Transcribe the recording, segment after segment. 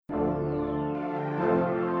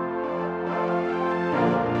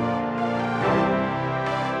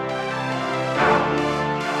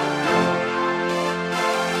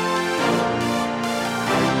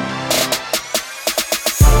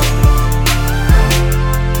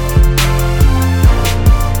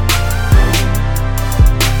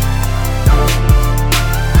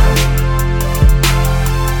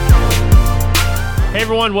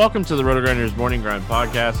everyone. Welcome to the RotoGrinders Morning Grind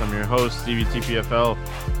Podcast. I'm your host, Stevie TPFL.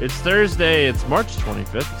 It's Thursday. It's March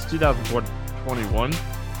 25th. It's 2021.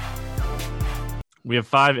 We have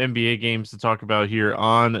 5 NBA games to talk about here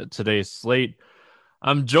on today's slate.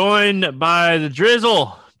 I'm joined by the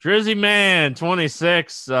Drizzle, Drizzy Man,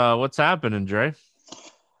 26. What's happening, Dre?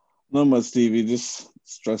 Not much, Stevie. Just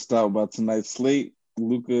stressed out about tonight's slate.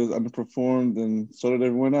 Luka's underperformed, and so did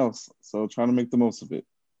everyone else. So trying to make the most of it.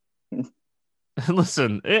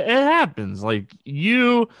 Listen, it happens. Like,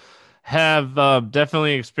 you have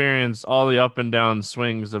definitely experienced all the up and down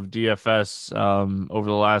swings of DFS over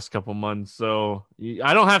the last couple months. So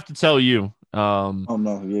I don't have to tell you. Oh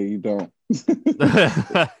no, yeah, you don't.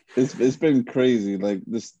 It's been crazy. Like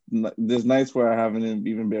there's nights where I haven't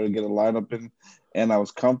even been able to get a lineup in, and I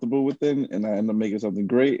was comfortable with it, and I end up making something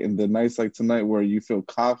great. And the nights like tonight where you feel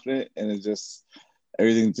confident, and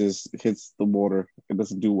everything just hits the water. It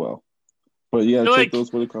doesn't do well. But yeah, take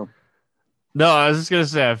those when they come. No, I was just gonna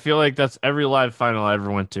say, I feel like that's every live final I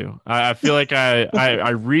ever went to. I feel like I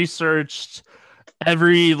researched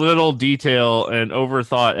every little detail and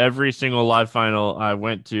overthought every single live final I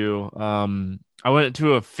went to. I went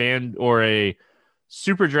to a fan or a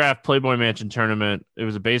Super Draft Playboy Mansion tournament. It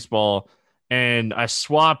was a baseball, and I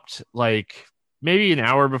swapped like maybe an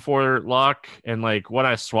hour before lock, and like what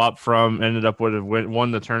I swapped from ended up would have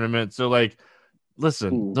won the tournament. So like,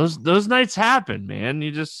 listen, those nights happen, man.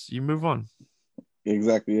 You move on.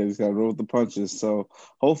 Exactly. Yeah, just gotta roll with the punches. So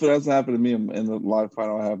hopefully that doesn't happen to me in the live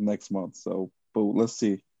final I have next month. So, but let's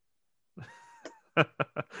see.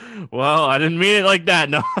 Well, I didn't mean it like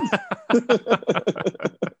that. No.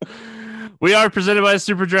 We are presented by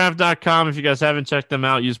superdraft.com. If you guys haven't checked them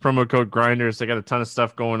out, use promo code Grinders. They got a ton of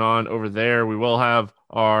stuff going on over there. We will have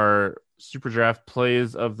our Super Draft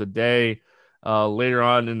plays of the day later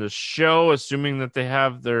on in the show, assuming that they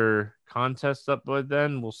have their contest up by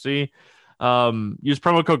then. We'll see. Use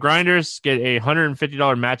promo code Grinders, get a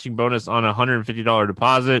 $150 matching bonus on a $150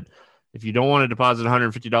 deposit. If you don't want to deposit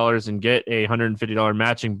 $150 and get a $150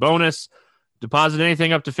 matching bonus, deposit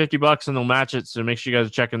anything up to $50 and they'll match it. So make sure you guys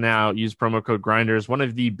are checking that out. Use promo code Grinders. One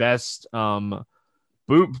of the best bumps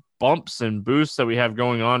and boosts that we have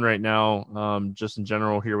going on right now, just in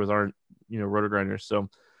general here with our RotoGrinders. So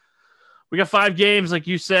we got 5 games, like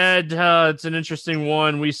you said. It's an interesting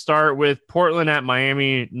one. We start with Portland at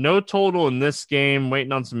Miami. No total in this game.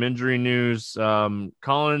 Waiting on some injury news.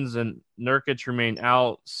 Collins and Nurkic remain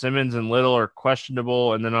out. Simmons and Little are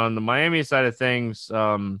questionable. And then on the Miami side of things,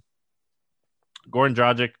 Goran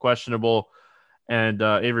Dragic questionable and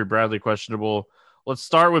Avery Bradley questionable. Let's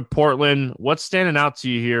start with Portland. What's standing out to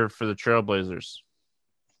you here for the Trailblazers?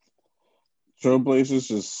 Trailblazers,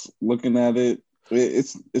 just looking at it,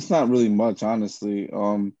 it's not really much, honestly.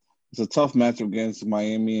 It's a tough matchup against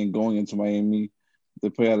Miami, and going into Miami, they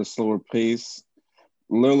play at a slower pace.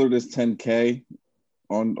 Lillard is 10K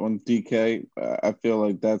on DK. I feel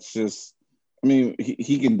like that's just, I mean,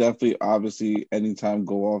 he can definitely, obviously, anytime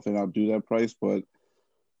go off and outdo that price, but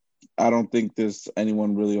I don't think there's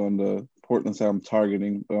anyone really on the Portland side I'm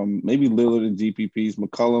targeting. Maybe Lillard and GPPs.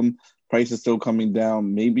 McCollum, price is still coming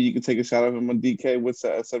down. Maybe you can take a shot at him on DK with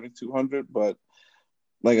 7,200, but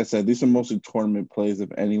like I said, these are mostly tournament plays,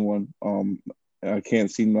 if anyone. I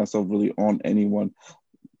can't see myself really on anyone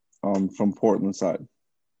from Portland side.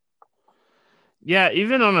 Yeah,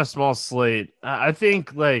 even on a small slate, I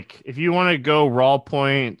think like if you want to go raw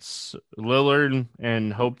points, Lillard,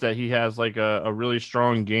 and hope that he has like a really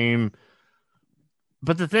strong game.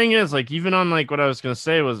 But the thing is, like, even on like what I was going to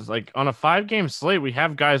say was like on a 5-game slate, we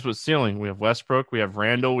have guys with ceiling. We have Westbrook, we have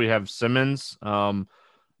Randall, we have Simmons.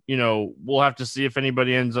 We'll have to see if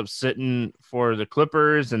anybody ends up sitting for the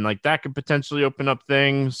Clippers, and like that could potentially open up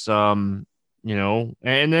things. And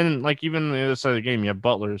then like even on the other side of the game, you have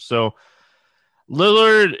Butler. So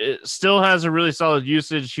Lillard still has a really solid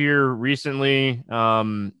usage here recently.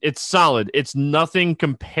 It's solid. It's nothing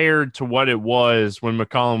compared to what it was when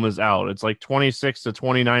McCollum was out. It's like 26 to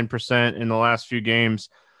 29% in the last few games.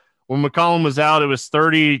 When McCollum was out, it was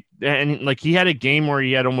 30, and like he had a game where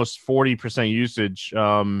he had almost 40% usage.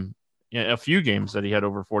 A few games that he had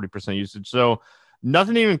over 40% usage. So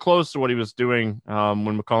nothing even close to what he was doing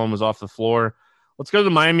when McCollum was off the floor. Let's go to the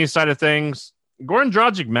Miami side of things. Goran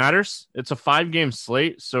Dragic matters. It's a 5-game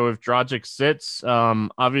slate, so if Dragic sits,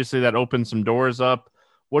 obviously that opens some doors up.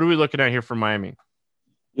 What are we looking at here for Miami?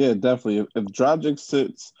 Yeah, definitely. If Dragic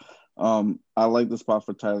sits, I like the spot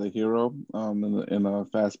for Tyler Hero in a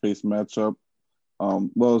fast-paced matchup.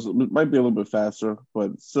 It might be a little bit faster,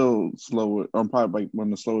 but still slower. Probably like one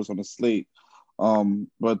of the slowest on the slate.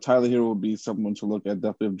 But Tyler Hero will be someone to look at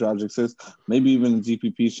definitely if Dragic sits. Maybe even the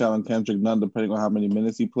GPP shot on Kendrick Nunn, depending on how many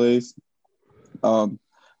minutes he plays. Um,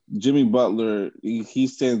 Jimmy Butler, he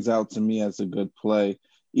stands out to me as a good play.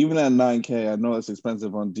 Even at 9K, I know it's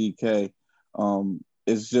expensive on DK.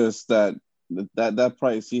 It's just that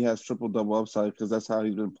price, he has triple double upside because that's how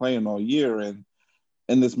he's been playing all year. And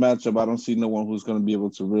in this matchup, I don't see no one who's going to be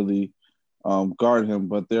able to really guard him.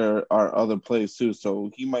 But there are other plays too,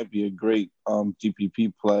 so he might be a great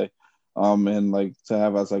GPP play. And like to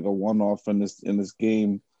have as like a one off in this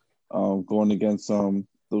game, going against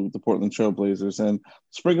the Portland Trailblazers, and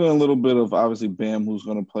sprinkling a little bit of obviously Bam, who's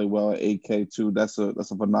going to play well at 8K too. That's a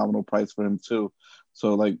phenomenal price for him too.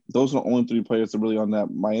 So like those are the only three players that really on that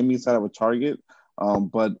Miami side of a target.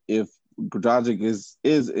 But if Dragic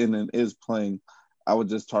is in and is playing, I would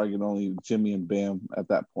just target only Jimmy and Bam at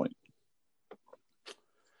that point.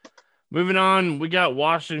 Moving on, we got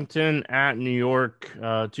Washington at New York.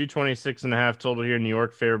 226.5 total here. New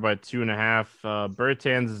York favored by 2.5.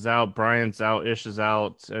 Bertans is out, Bryant's out, Ish is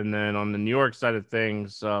out, and then on the New York side of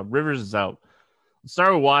things, Rivers is out. Let's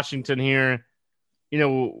start with Washington here. You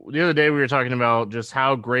know, the other day we were talking about just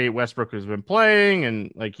how great Westbrook has been playing,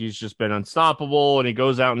 and like he's just been unstoppable. And he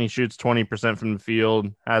goes out and he shoots 20% from the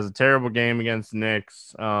field. Has a terrible game against the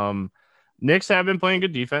Knicks. Knicks have been playing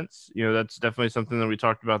good defense. You know, that's definitely something that we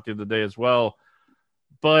talked about the other day as well.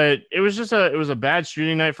 But it was just a bad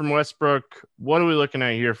shooting night from Westbrook. What are we looking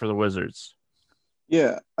at here for the Wizards?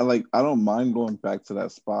 Yeah, I don't mind going back to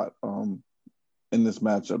that spot in this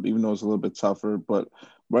matchup, even though it's a little bit tougher. But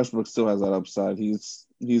Westbrook still has that upside. He's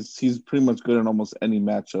pretty much good in almost any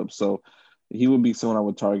matchup. So he would be someone I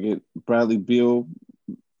would target. Bradley Beal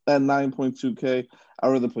at 9.2K. I'd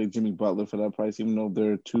rather play Jimmy Butler for that price, even though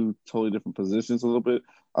they're two totally different positions a little bit.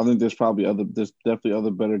 I think there's definitely other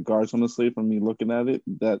better guards on the slate for me looking at it.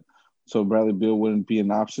 So Bradley Beal wouldn't be an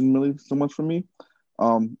option really so much for me.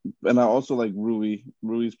 And I also like Rui.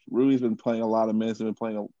 Rui's been playing a lot of minutes and been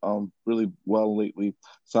playing really well lately.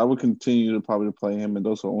 So I would continue to probably play him. And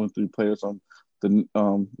those are only three players on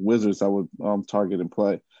the Wizards I would target and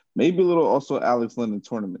play. Maybe a little also Alex Len in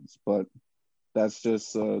tournaments, but that's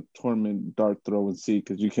just a tournament dart throw and see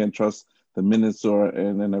because you can't trust the minutes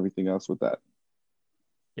and everything else with that.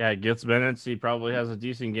 Yeah, gets minutes. He probably has a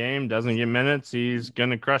decent game. Doesn't get minutes, he's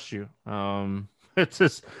gonna crush you.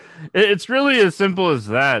 It's really as simple as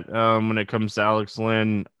that. When it comes to Alex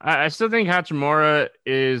Len, I still think Hachimura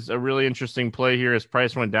is a really interesting play here. His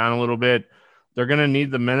price went down a little bit. They're gonna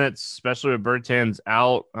need the minutes, especially with Bertans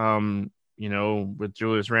out. You know, with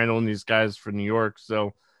Julius Randle and these guys for New York.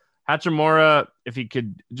 So Hachimura, if he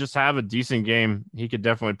could just have a decent game, he could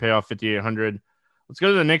definitely pay off 5,800. Let's go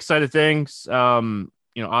to the Knicks side of things.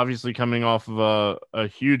 You know, obviously coming off of a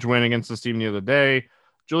huge win against this team the other day.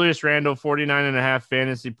 Julius Randle, 49.5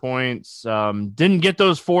 fantasy points. Didn't get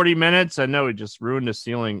those 40 minutes. I know he just ruined his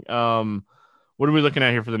ceiling. What are we looking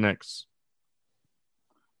at here for the Knicks?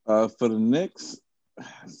 For the Knicks,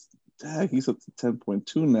 he's up to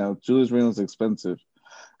 10.2 now. Julius Randle's expensive.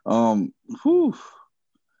 Whew.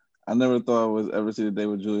 I never thought I would ever see the day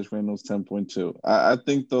with Julius Randle's 10.2. I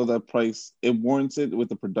think, though, that price, it warrants it with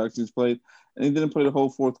the production he's played. And he didn't play the whole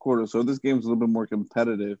fourth quarter. So if this game's a little bit more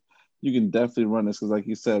competitive, you can definitely run this because, like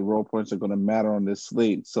you said, role points are going to matter on this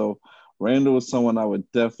slate. So Randle is someone I would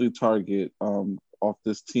definitely target off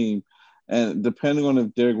this team. And depending on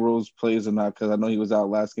if Derrick Rose plays or not, because I know he was out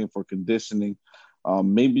last game for conditioning,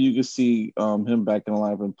 maybe you could see him back in the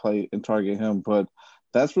lineup and play and target him. But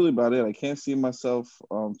that's really about it. I can't see myself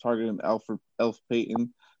targeting Elf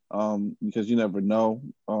Payton because you never know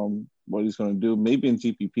what he's going to do. Maybe in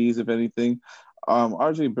GPPs, if anything.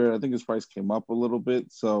 RJ Barrett, I think his price came up a little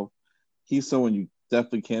bit. So he's someone you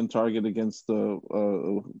definitely can target against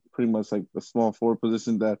the pretty much like the small forward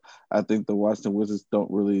position that I think the Washington Wizards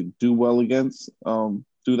don't really do well against, do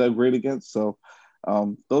that great against. So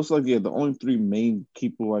those are like, the only three main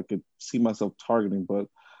people I could see myself targeting. But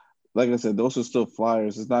like I said, those are still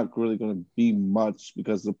flyers. It's not really going to be much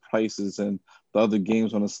because the prices and the other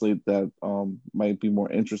games on the slate that might be more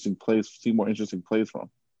interesting plays from.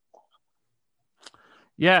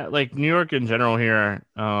 Yeah, like New York in general here.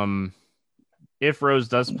 If Rose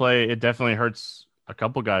does play, it definitely hurts a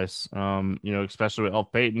couple guys. You know, especially with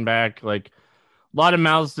Elf Payton back. Like a lot of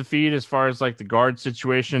mouths to feed as far as like the guard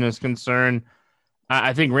situation is concerned.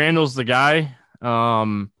 I think Randall's the guy.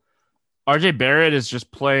 RJ Barrett is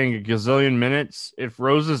just playing a gazillion minutes. If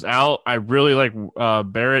Rose is out, I really like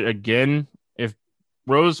Barrett again. If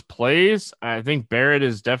Rose plays, I think Barrett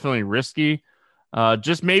is definitely risky.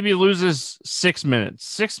 Just maybe loses 6 minutes.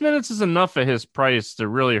 6 minutes is enough at his price to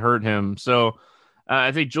really hurt him. So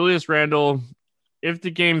I think Julius Randle, if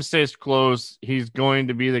the game stays close, he's going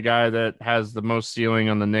to be the guy that has the most ceiling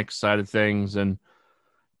on the Knicks side of things. And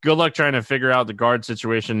good luck trying to figure out the guard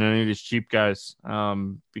situation in any of these cheap guys,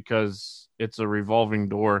 because it's a revolving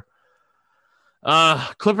door.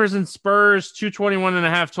 Clippers and Spurs,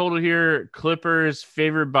 221.5 total here. Clippers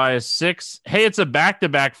favored by a 6. Hey, it's a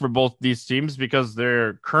back-to-back for both these teams because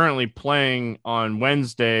they're currently playing on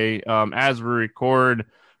Wednesday. As we record,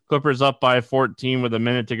 Clippers up by 14 with a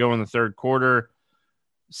minute to go in the third quarter.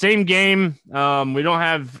 Same game. We don't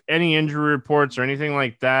have any injury reports or anything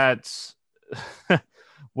like that.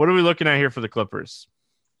 What are we looking at here for the Clippers?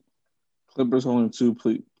 Clippers only two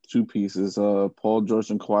pieces. Paul George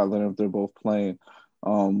and Kawhi Leonard, they're both playing,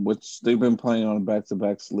 which they've been playing on back to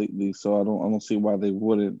backs lately. So I don't see why they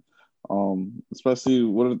wouldn't. Especially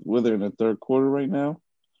where they're in the third quarter right now.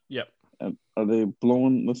 Yep. And are they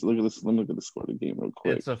blowing? Let's look at this. Let me look at the score of the game real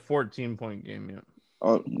quick. It's a 14-point game.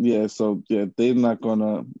 Yeah. Yeah. So yeah, they're not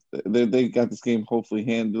gonna. They got this game hopefully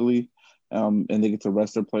handily, and they get to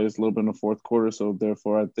rest their players a little bit in the fourth quarter. So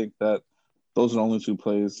therefore, I think that those are the only two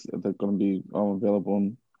plays that are going to be available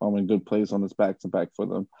in good plays on this back to back for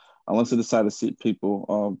them. Unless they decide to sit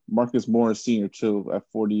people. Marcus Morris Sr. too at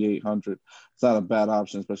 4,800. It's not a bad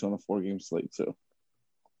option, especially on a 4-game slate too.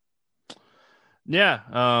 Yeah.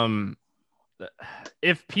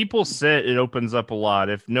 If people sit, it opens up a lot.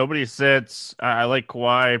 If nobody sits, I like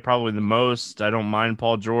Kawhi probably the most. I don't mind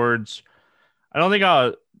Paul George. I don't think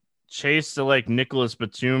I'll chase the like Nicholas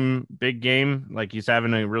Batum big game. Like he's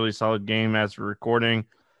having a really solid game as we're recording.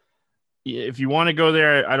 If you want to go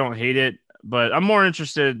there, I don't hate it, but I'm more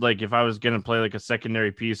interested. Like if I was going to play like a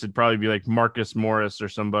secondary piece, it'd probably be like Marcus Morris or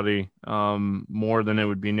somebody, more than it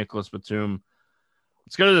would be Nicholas Batum.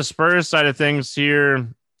 Let's go to the Spurs side of things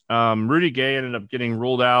here. Rudy Gay ended up getting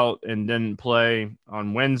ruled out and didn't play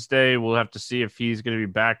on Wednesday. We'll have to see if he's going to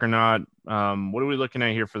be back or not. What are we looking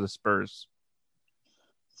at here for the Spurs?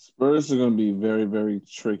 Spurs are going to be very, very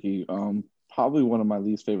tricky. Probably one of my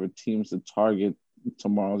least favorite teams to target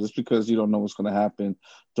tomorrow, just because you don't know what's going to happen.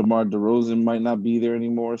 DeMar DeRozan might not be there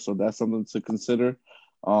anymore, so that's something to consider.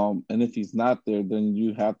 And if he's not there, then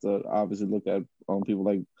you have to obviously look at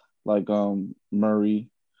people like Murray,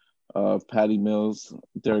 Patty Mills,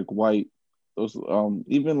 Derek White. Those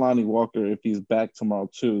even Lonnie Walker, if he's back tomorrow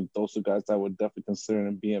too, those are guys I would definitely consider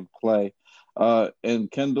and be in play.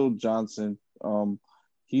 And Kendall Johnson,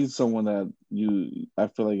 he's someone that I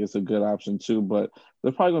feel like it's a good option too, but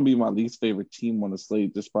they're probably going to be my least favorite team on the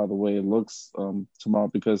slate just by the way it looks tomorrow,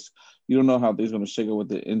 because you don't know how they're going to shake it with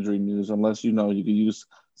the injury news unless you can use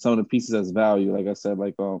some of the pieces as value. Like I said,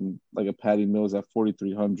 like a Patty Mills at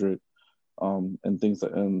 4,300, and things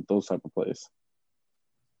and those type of plays.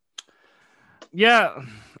 Yeah,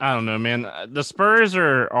 I don't know, man. The Spurs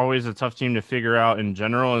are always a tough team to figure out in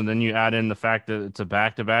general, and then you add in the fact that it's a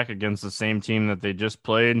back-to-back against the same team that they just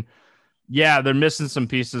played. Yeah, they're missing some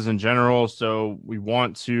pieces in general, so we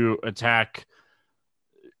want to attack.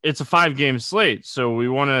 It's a 5-game slate, so we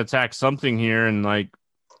want to attack something here. And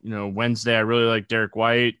Wednesday, I really like Derek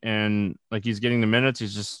White, and like he's getting the minutes.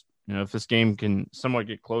 He's just, if this game can somewhat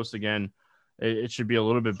get close again, it should be a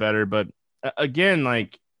little bit better. But again,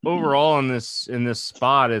 like overall in this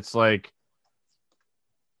spot, it's like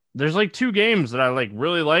there's like 2 games that I like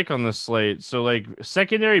really like on this slate. So like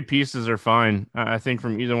secondary pieces are fine, I think,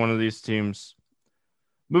 from either one of these teams.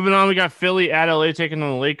 Moving on, we got Philly at LA taking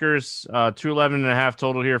on the Lakers. 211.5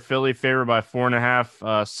 total here. Philly favored by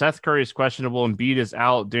 4.5. Seth Curry is questionable. Embiid is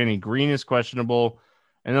out. Danny Green is questionable.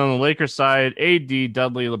 And on the Lakers side, AD,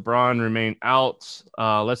 Dudley, LeBron remain out.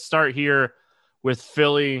 Let's start here with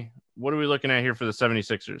Philly. What are we looking at here for the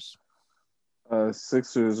 76ers?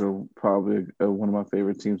 Sixers are probably one of my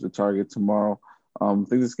favorite teams to target tomorrow. I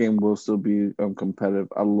think this game will still be competitive.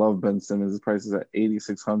 I love Ben Simmons. His price is at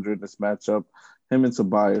 8,600 in this matchup. Him and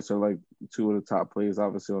Tobias are like 2 of the top players,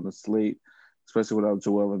 obviously, on the slate, especially without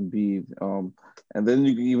Joel Embiid. And then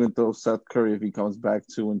you can even throw Seth Curry if he comes back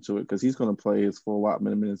into it, because he's going to play his full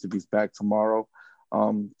allotment of minutes if he's back tomorrow.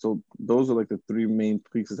 So those are like the 3 main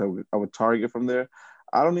pieces I would target from there.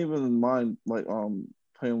 I don't even mind playing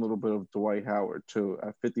a little bit of Dwight Howard too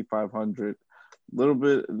at 5,500. A little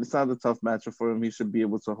bit. It's not a tough matchup for him. He should be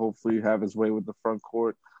able to hopefully have his way with the front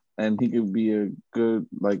court, and he could be a good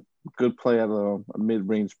play at a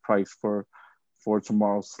mid-range price for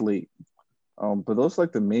tomorrow's slate. But those are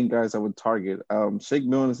like the main guys I would target. Shake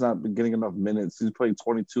Milton has not been getting enough minutes. He played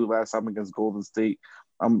 22 last time against Golden State.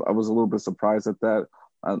 I was a little bit surprised at that.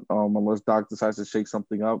 Unless Doc decides to shake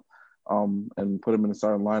something up and put him in the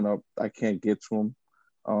starting lineup, I can't get to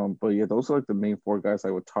him. But yeah, those are like the main 4 guys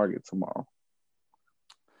I would target tomorrow.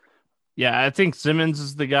 Yeah, I think Simmons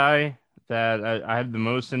is the guy that I have the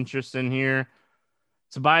most interest in here.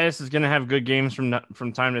 Tobias is going to have good games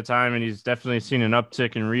from time to time, and he's definitely seen an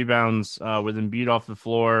uptick in rebounds with Embiid off the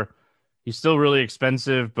floor. He's still really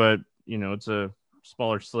expensive, but it's a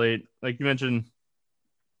smaller slate. Like you mentioned,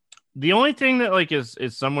 the only thing that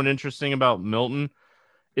is somewhat interesting about Milton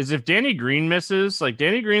is if Danny Green misses. Like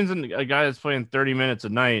Danny Green's a guy that's playing 30 minutes a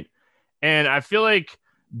night, and I feel like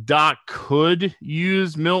Doc could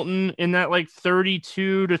use Milton in that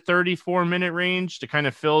 32 to 34 minute range to kind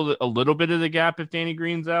of fill a little bit of the gap if Danny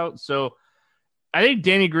Green's out. So I think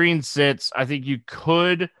Danny Green sits. I think you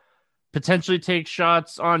could potentially take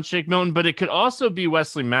shots on Shake Milton, but it could also be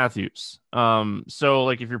Wesley Matthews. So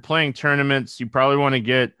if you're playing tournaments, you probably want to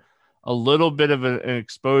get a little bit of an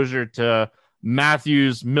exposure to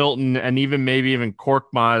Matthews, Milton, and maybe even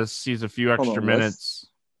Korkmaz sees a few extra minutes.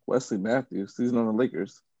 Wesley Matthews, he's on the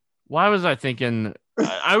Lakers. Why was I thinking?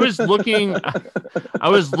 I was looking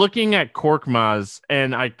at Korkmaz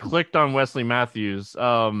and I clicked on Wesley Matthews.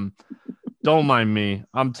 Don't mind me.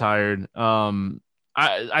 I'm tired.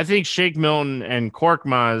 I think Shake Milton and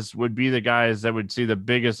Korkmaz would be the guys that would see the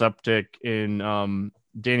biggest uptick in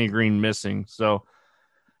Danny Green missing. So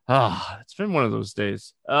it's been one of those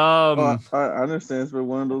days. I understand it's been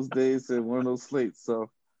one of those days and one of those slates, so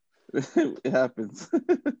it happens.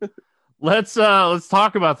 Let's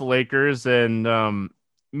talk about the Lakers and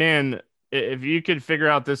man, if you could figure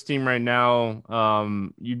out this team right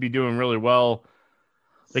now, you'd be doing really well.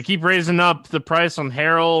 They keep raising up the price on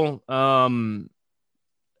Harrell.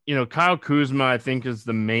 Kyle Kuzma, I think, is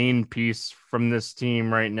the main piece from this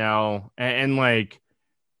team right now. And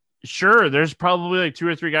sure, there's probably 2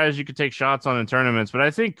 or 3 guys you could take shots on in tournaments, but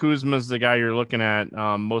I think Kuzma's the guy you're looking at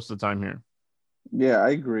most of the time here. Yeah, I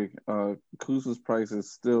agree. Kuzma's price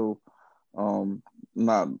is still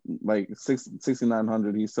not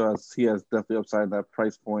 6,900. He has definitely upside that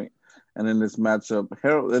price point. And in this matchup,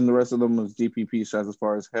 Harrell and the rest of them is GPP shots as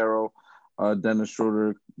far as Harrell, Dennis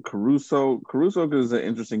Schroeder, Caruso. Caruso is an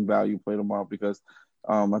interesting value play tomorrow because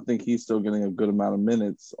I think he's still getting a good amount of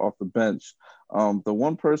minutes off the bench. The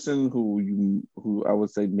one person who I would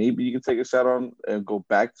say maybe you can take a shot on and go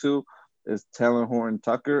back to is Talen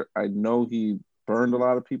Horton-Tucker. I know he burned a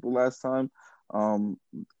lot of people last time.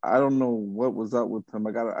 I don't know what was up with him.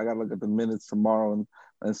 I gotta look at the minutes tomorrow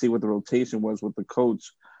and see what the rotation was with the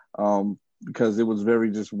coach. Because it was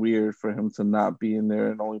very just weird for him to not be in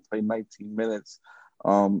there and only play 19 minutes. I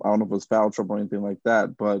don't know if it was foul trouble or anything like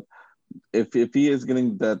that, but if he is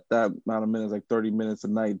getting that amount of minutes, 30 minutes a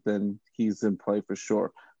night, then he's in play for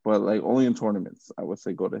sure. But only in tournaments, I would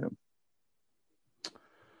say go to him.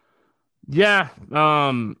 Yeah,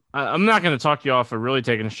 I'm not going to talk you off of really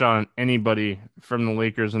taking a shot on anybody from the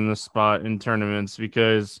Lakers in this spot in tournaments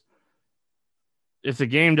because if the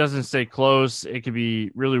game doesn't stay close, it could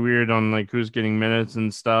be really weird on who's getting minutes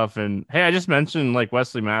and stuff. And hey, I just mentioned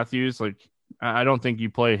Wesley Matthews. I don't think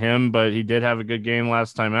you play him, but he did have a good game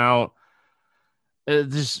last time out. They're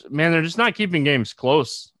just not keeping games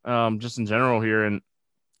close, just in general here. And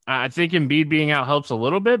I think Embiid being out helps a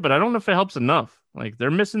little bit, but I don't know if it helps enough.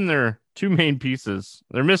 They're missing their 2 main pieces.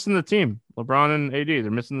 They're missing the team, LeBron and AD.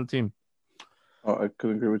 They're missing the team. Oh, I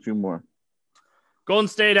couldn't agree with you more. Golden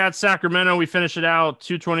State at Sacramento. We finish it out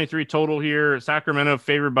 223 total here. Sacramento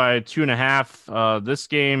favored by 2.5. This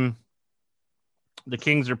game, the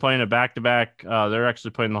Kings are playing a back-to-back. They're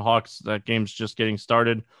actually playing the Hawks. That game's just getting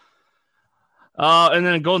started. And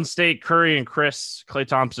then Golden State, Curry and Klay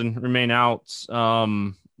Thompson remain out.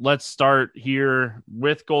 Let's start here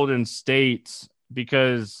with Golden State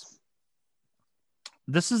because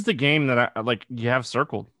this is the game that you have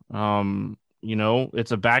circled.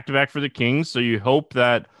 It's a back-to-back for the Kings, so you hope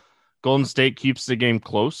that Golden State keeps the game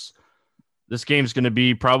close. This game's going to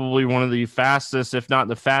be probably one of the fastest, if not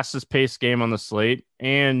the fastest-paced game on the slate,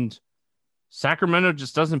 and Sacramento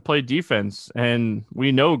just doesn't play defense, and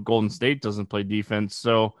we know Golden State doesn't play defense.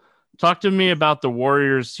 So talk to me about the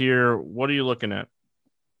Warriors here. What are you looking at?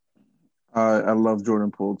 I love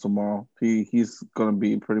Jordan Poole tomorrow. He's going to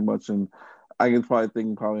be pretty much I can probably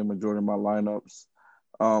think a majority of my lineups.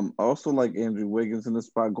 I also like Andrew Wiggins in the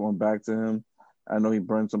spot, going back to him. I know he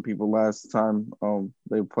burned some people last time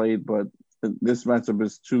they played, but this matchup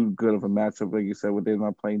is too good of a matchup, like you said, where they're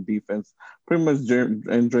not playing defense. Pretty much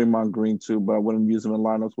and Draymond Green too, but I wouldn't use them in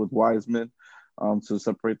lineups with Wiseman to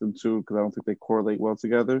separate them too because I don't think they correlate well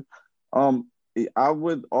together. I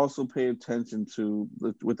would also pay attention to,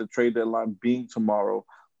 with the trade deadline being tomorrow,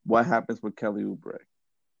 what happens with Kelly Oubre.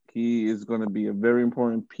 He is going to be a very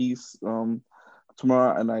important piece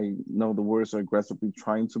tomorrow, and I know the Warriors are aggressively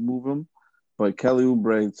trying to move him. But Kelly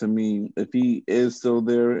Oubre, to me, if he is still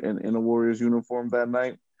there and in a Warriors uniform that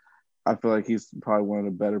night, I feel like he's probably one of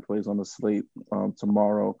the better plays on the slate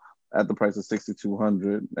tomorrow at the price of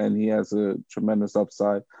 6,200, and he has a tremendous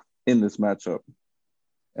upside in this matchup.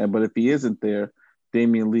 And but if he isn't there,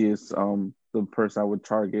 Damian Lee is the person I would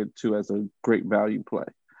target too as a great value play,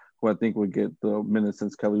 who I think would get the minutes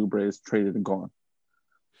since Kelly Oubre is traded and gone.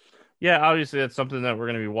 Yeah, obviously that's something that we're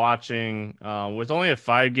going to be watching. With only a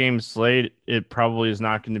 5 game slate, it probably is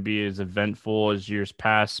not going to be as eventful as years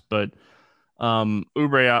past. But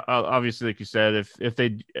Oubre, obviously, like you said, if they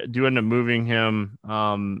do end up moving him,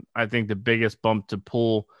 I think the biggest bump to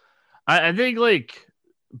Poole, I think like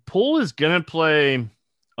Poole is going to play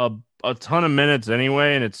a a ton of minutes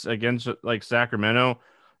anyway, and it's against like Sacramento,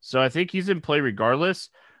 so I think he's in play regardless.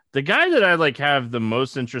 The guy that I like have the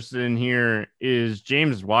most interest in here is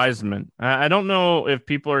James Wiseman. I don't know if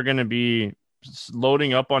people are going to be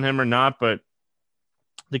loading up on him or not, but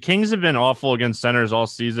the Kings have been awful against centers all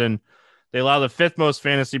season. They allow the 5th most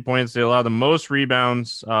fantasy points. They allow the most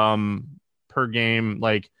rebounds per game.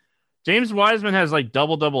 Like James Wiseman has like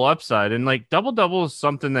double upside, and like double is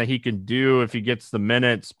something that he can do if he gets the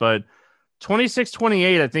minutes. But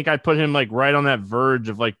 26-28, I think I put him like right on that verge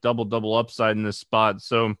of like double upside in this spot.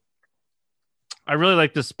 So I really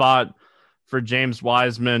like this spot for James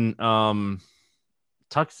Wiseman.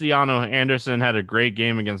 Tuxiano Anderson had a great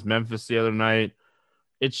game against Memphis the other night.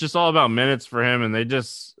 It's just all about minutes for him, and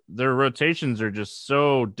their rotations are just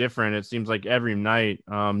so different. It seems like every night.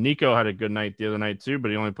 Nico had a good night the other night too, but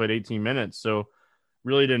he only played 18 minutes, so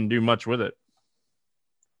really didn't do much with it.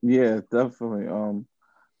 Yeah, definitely.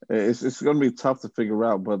 It's going to be tough to figure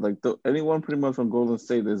out, but like anyone pretty much on Golden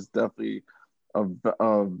State is definitely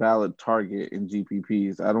a valid target in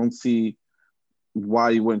GPPs. I don't see why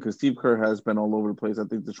you wouldn't, because Steve Kerr has been all over the place. I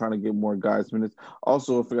think they're trying to get more guys minutes.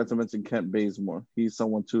 Also, I forgot to mention Kent Bazemore. He's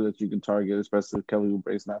someone too that you can target, especially if Kelly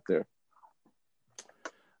Oubre's not there.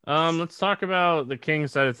 Let's talk about the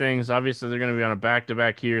Kings side of things. Obviously, they're going to be on a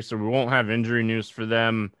back-to-back here, so we won't have injury news for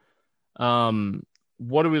them.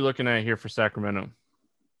 What are we looking at here for Sacramento?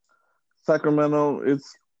 Sacramento,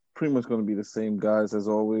 it's pretty much going to be the same guys as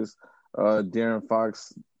always. De'Aaron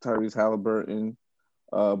Fox, Tyrese Halliburton,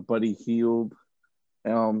 Buddy Hield,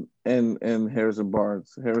 and Harrison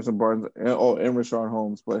Barnes. Harrison Barnes, and Rashawn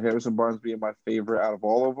Holmes. But Harrison Barnes being my favorite out of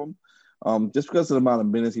all of them, just because of the amount of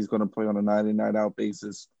minutes he's going to play on a night in, night out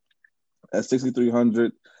basis. At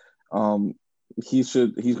 6,300, he's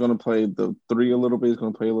going to play the 3 a little bit. He's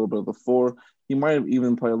going to play a little bit of the 4. He might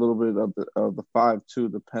even play a little bit of the 5 too,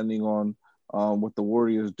 depending on what the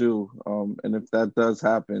Warriors do. And if that does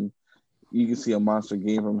happen, you can see a monster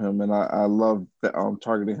game from him. And I love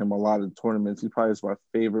targeting him a lot in tournaments. He probably is my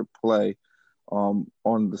favorite play on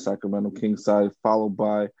the Sacramento Kings side, followed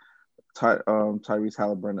by Tyrese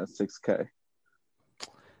Halliburton at 6K.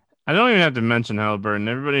 I don't even have to mention Halliburton.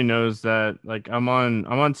 Everybody knows that. Like I'm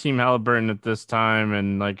on Team Halliburton at this time,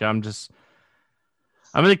 and like I'm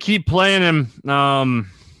gonna keep playing him.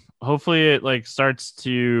 Hopefully it like starts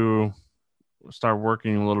to start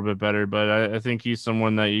working a little bit better. But I think he's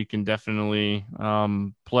someone that you can definitely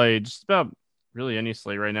play just about really any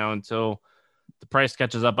slate right now until the price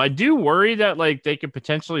catches up. I do worry that like they could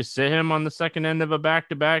potentially sit him on the second end of a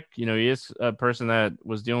back-to-back. You know, he is a person that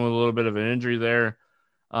was dealing with a little bit of an injury there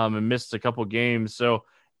and missed a couple games. So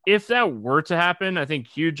if that were to happen, I think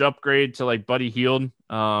huge upgrade to like Buddy Hield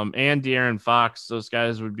and De'Aaron Fox. Those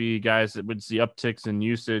guys would be guys that would see upticks in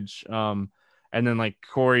usage. And then like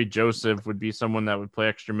Corey Joseph would be someone that would play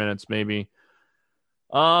extra minutes maybe.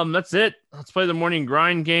 That's it. Let's play the morning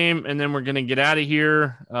grind game, and then we're gonna get out of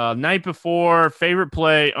here. Night before, favorite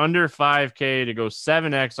play under 5K to go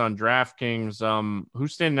 7X on DraftKings.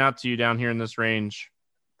 Who's standing out to you down here in this range?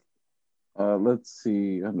 Let's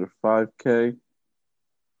see, under 5K.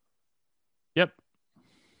 Yep.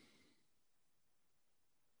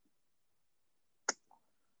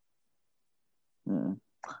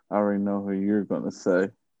 I already know who you're gonna say.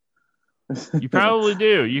 You probably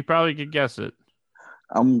do. You probably could guess it.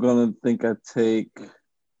 I'm gonna think I take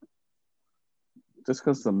just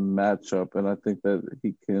because the matchup, and I think that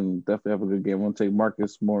he can definitely have a good game. I'm gonna take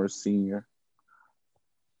Marcus Morris Sr.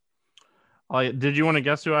 Did you want to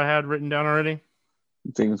guess who I had written down already?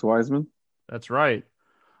 James Wiseman. That's right.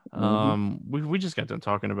 We just got done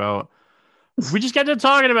talking about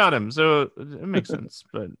him, so it makes sense.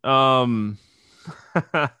 But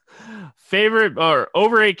favorite or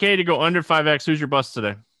over 8K to go under 5X. Who's your bust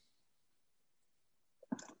today?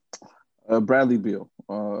 Bradley Beal.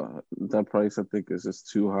 That price I think is just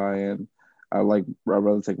too high, and I'd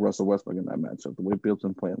rather take Russell Westbrook in that matchup. The way Beal's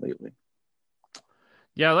been playing lately.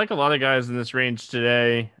 Yeah, I like a lot of guys in this range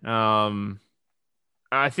today.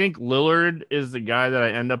 I think Lillard is the guy that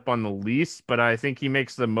I end up on the least, but I think he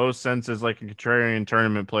makes the most sense as like a contrarian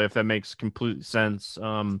tournament play, if that makes complete sense.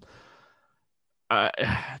 Slower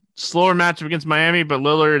matchup against Miami, but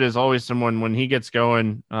Lillard is always someone when he gets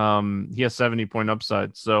going, he has 70-point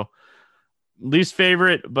upside. So least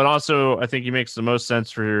favorite, but also I think he makes the most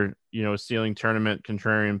sense for, a ceiling tournament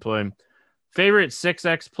contrarian play. Favorite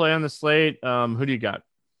 6X play on the slate. Who do you got?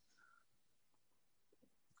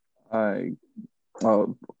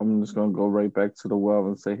 I'm just gonna go right back to the well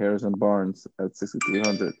and say Harrison Barnes at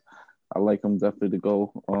 6,300. I like him definitely to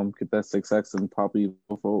go get that 6X and probably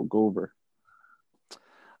go over.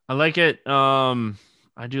 I like it. I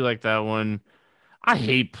do like that one. I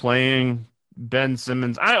hate playing Ben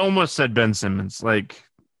Simmons. I almost said Ben Simmons. Like,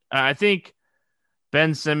 I think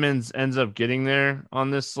Ben Simmons ends up getting there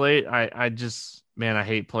on this slate. I just, man, I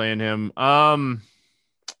hate playing him.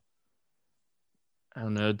 I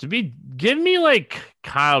don't know. Give me like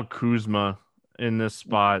Kyle Kuzma in this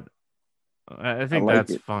spot. I think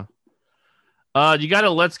that's fun. You got a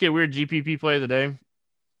Let's Get Weird GPP play of the day?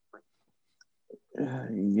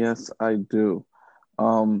 Yes, I do.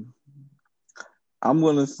 I'm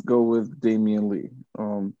gonna go with Damian Lee.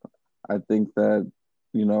 I think that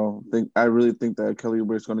I really think that Kelly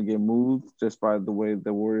Oubre's going to get moved just by the way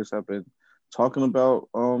the Warriors have been talking about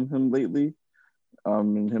him lately.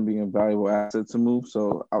 And him being a valuable asset to move.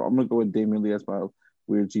 So I'm going to go with Damian Lee as my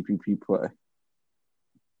weird GPP play.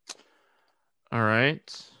 All right.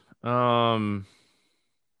 Man,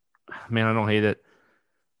 I don't hate it.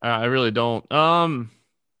 I really don't.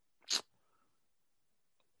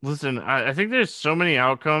 Listen, I think there's so many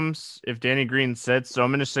outcomes if Danny Green sits. So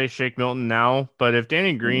I'm going to say Shake Milton now. But if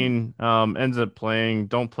Danny Green ends up playing,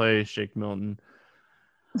 don't play Shake Milton.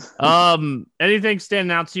 Anything standing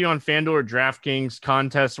out to you on FanDuel or DraftKings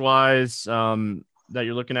contest wise that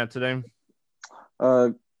you're looking at today?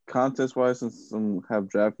 Contest wise, since have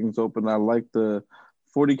DraftKings open, I like the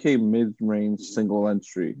 40K mid range single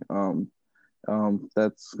entry. That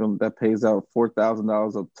pays out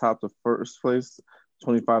 $4,000 up top to first place,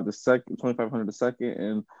 25 to second, 2,500 to second,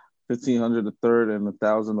 and 1,500 to third, and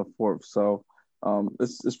 1,000 to fourth. So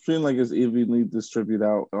it's feeling like it's evenly distributed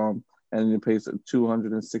out. And it pays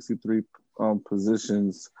 263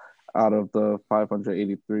 positions out of the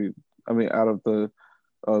 583. I mean, out of the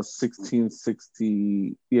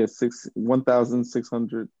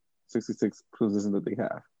 1,666 positions that they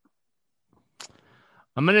have.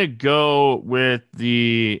 I'm going to go with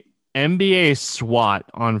the NBA SWAT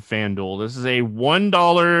on FanDuel. This is a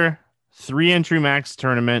 $1 3-entry max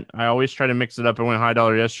tournament. I always try to mix it up. I went high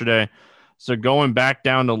dollar yesterday. So going back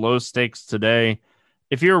down to low stakes today.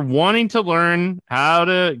 If you're wanting to learn how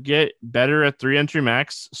to get better at 3-entry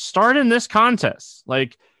max, start in this contest.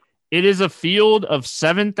 Like, it is a field of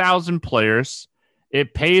 7,000 players.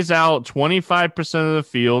 It pays out 25% of the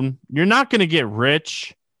field. You're not going to get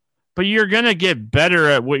rich, but you're going to get better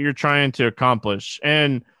at what you're trying to accomplish.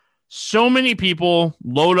 And so many people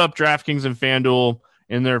load up DraftKings and FanDuel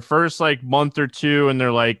in their first month or two, and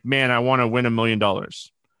they're like, man, I want to win $1 million.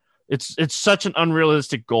 It's such an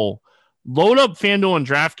unrealistic goal. Load up FanDuel and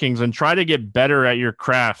DraftKings and try to get better at your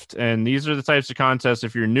craft. And these are the types of contests,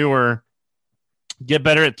 if you're newer, get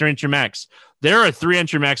better at 3-entry max. There are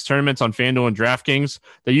 3-entry max tournaments on FanDuel and DraftKings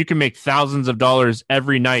that you can make thousands of dollars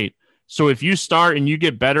every night. So if you start and you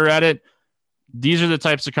get better at it, these are the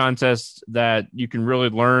types of contests that you can really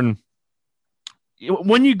learn.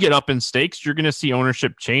 When you get up in stakes, you're going to see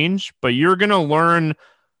ownership change, but you're going to learn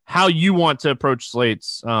how you want to approach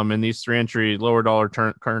slates in these 3-entry lower dollar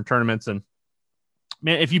tournaments. And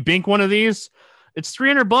man, if you bank one of these, it's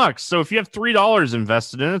 $300. So if you have $3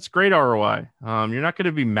 invested in it, it's great ROI. You're not going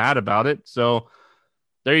to be mad about it. So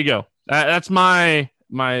there you go. That's my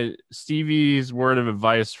Stevie's word of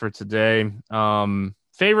advice for today.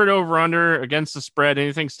 Favorite over under against the spread.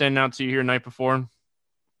 Anything standing out to you here night before?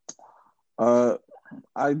 I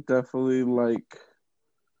definitely like.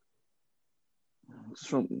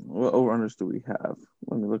 What over-unders do we have?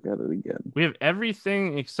 Let me look at it again. We have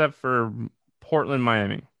everything except for Portland,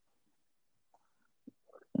 Miami.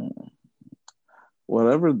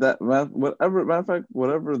 Whatever that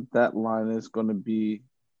line is going to be,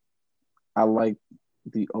 I like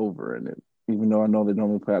the over in it. Even though I know they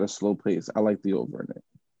normally play at a slow pace, I like the over in it.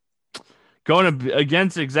 Going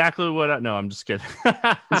against exactly what no, I'm just kidding.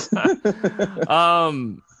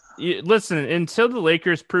 Listen, until the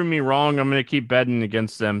Lakers prove me wrong, I'm going to keep betting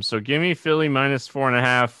against them. So give me Philly minus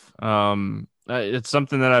 4.5. It's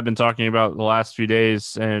something that I've been talking about the last few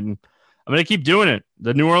days, and I'm going to keep doing it.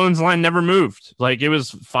 The New Orleans line never moved. Like, it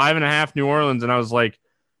was 5.5 New Orleans, and I was like,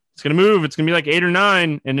 it's going to move. It's going to be like 8 or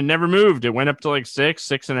 9, and it never moved. It went up to like 6,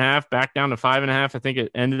 6.5, back down to 5.5. I think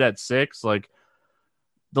it ended at 6. Like,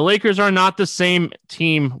 the Lakers are not the same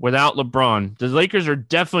team without LeBron. The Lakers are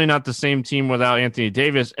definitely not the same team without Anthony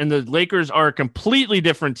Davis, and the Lakers are a completely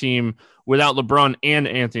different team without LeBron and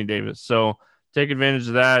Anthony Davis. So take advantage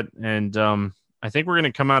of that, and I think we're going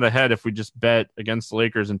to come out ahead if we just bet against the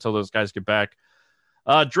Lakers until those guys get back.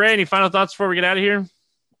 Dre, any final thoughts before we get out of here?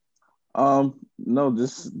 No,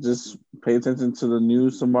 just pay attention to the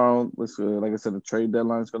news tomorrow. Like I said, the trade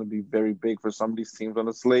deadline is going to be very big for some of these teams on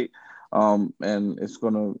the slate. And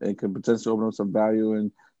it could potentially open up some value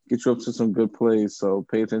and get you up to some good plays. So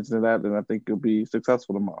pay attention to that, and I think you'll be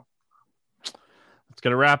successful tomorrow. That's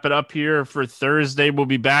going to wrap it up here for Thursday. We'll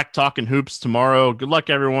be back talking hoops tomorrow. Good luck,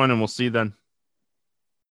 everyone, and we'll see you then.